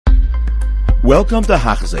Welcome to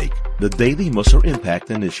Hachzik, the Daily Musar Impact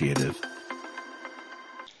Initiative.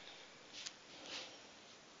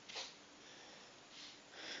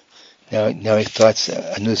 Now he starts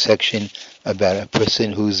a new section about a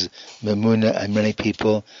person who's memuna on many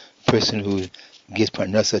people, a person who gives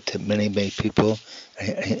parnasa to many people,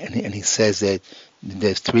 and he says that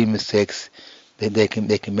there's three mistakes that they can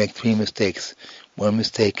make three mistakes. One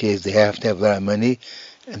mistake is they have to have a lot of money,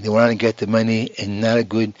 and they want to get the money in not a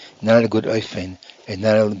good oifen, and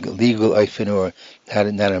not a legal oifen, or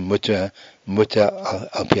not a muta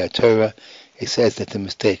al pi Torah. He says that's a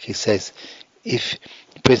mistake. He says if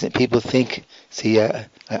people think,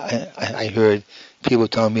 I heard people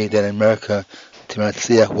tell me that in America, to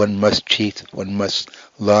matzliach, one must cheat, one must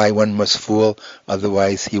lie, one must fool,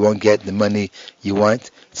 otherwise you won't get the money you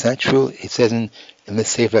want. It's not true. It says in the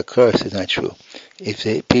Sefer Curse, it's not true. If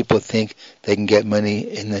people think they can get money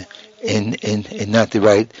in not the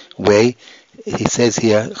right way, he says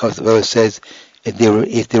here, Chosrosh says,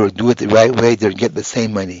 if they would do it the right way, they'll get the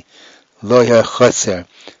same money. Lo yah chaser.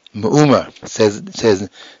 Ma'uma says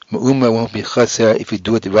Ma'uma won't be chaser if you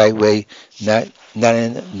do it the right way, not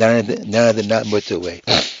in the not mutter way.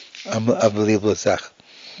 Unbelievable zach.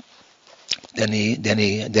 Then he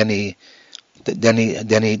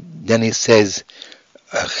says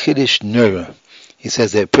Chiddush Nura. He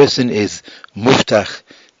says that a person is muftach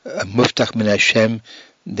min Hashem,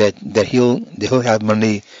 that he'll have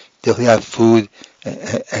money, that he'll have food,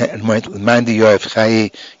 and mandi yorev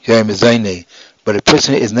chayi yorem zaynei. But a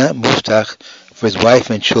person is not muftach for his wife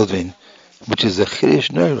and children, which is a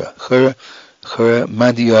chiddush nora. Chura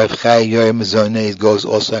mandi yorev chayi yorem zaynei goes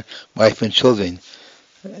also wife and children.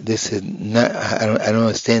 This is not. I don't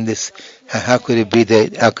understand this. How could it be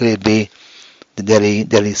that? How could it be that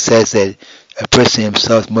he says that a person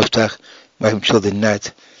himself muftach, wife and children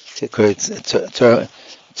not? Tzorchi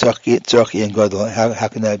and Gadol. How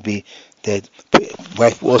can that be? That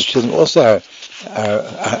wife, all children also are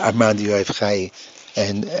mandi yorev chayi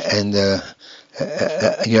and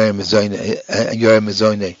yorem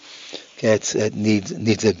zaynei. It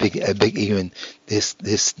needs a big even this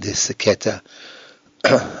keta.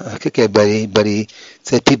 Okay, but he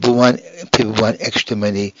said people want extra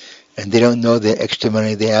money, and they don't know the extra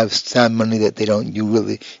money they have. Some money that you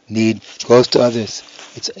really need goes to others.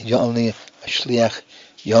 You're only a shliach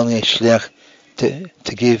to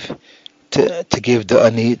give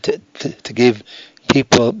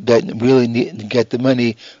people that really need to get the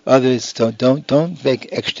money. Others don't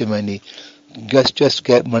make extra money. Just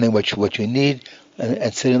get money what you need,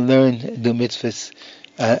 and sit and learn, do mitzvahs,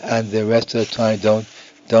 and the rest of the time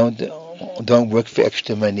don't work for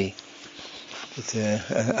extra money. It's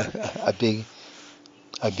a big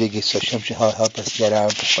issue. Hashem should help us get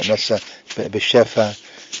out b'shefa,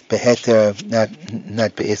 beheter,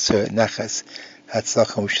 not be'isur, nachas.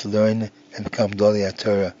 Hatzlacha, we should learn and become Doli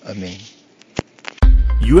Torah. Amen.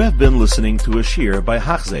 You have been listening to a shiur by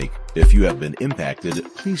Hachzik. If you have been impacted,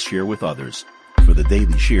 please share with others. For the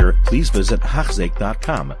daily shiur, please visit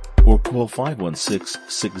Hachzik.com or call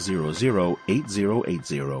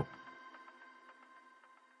 516-600-8080.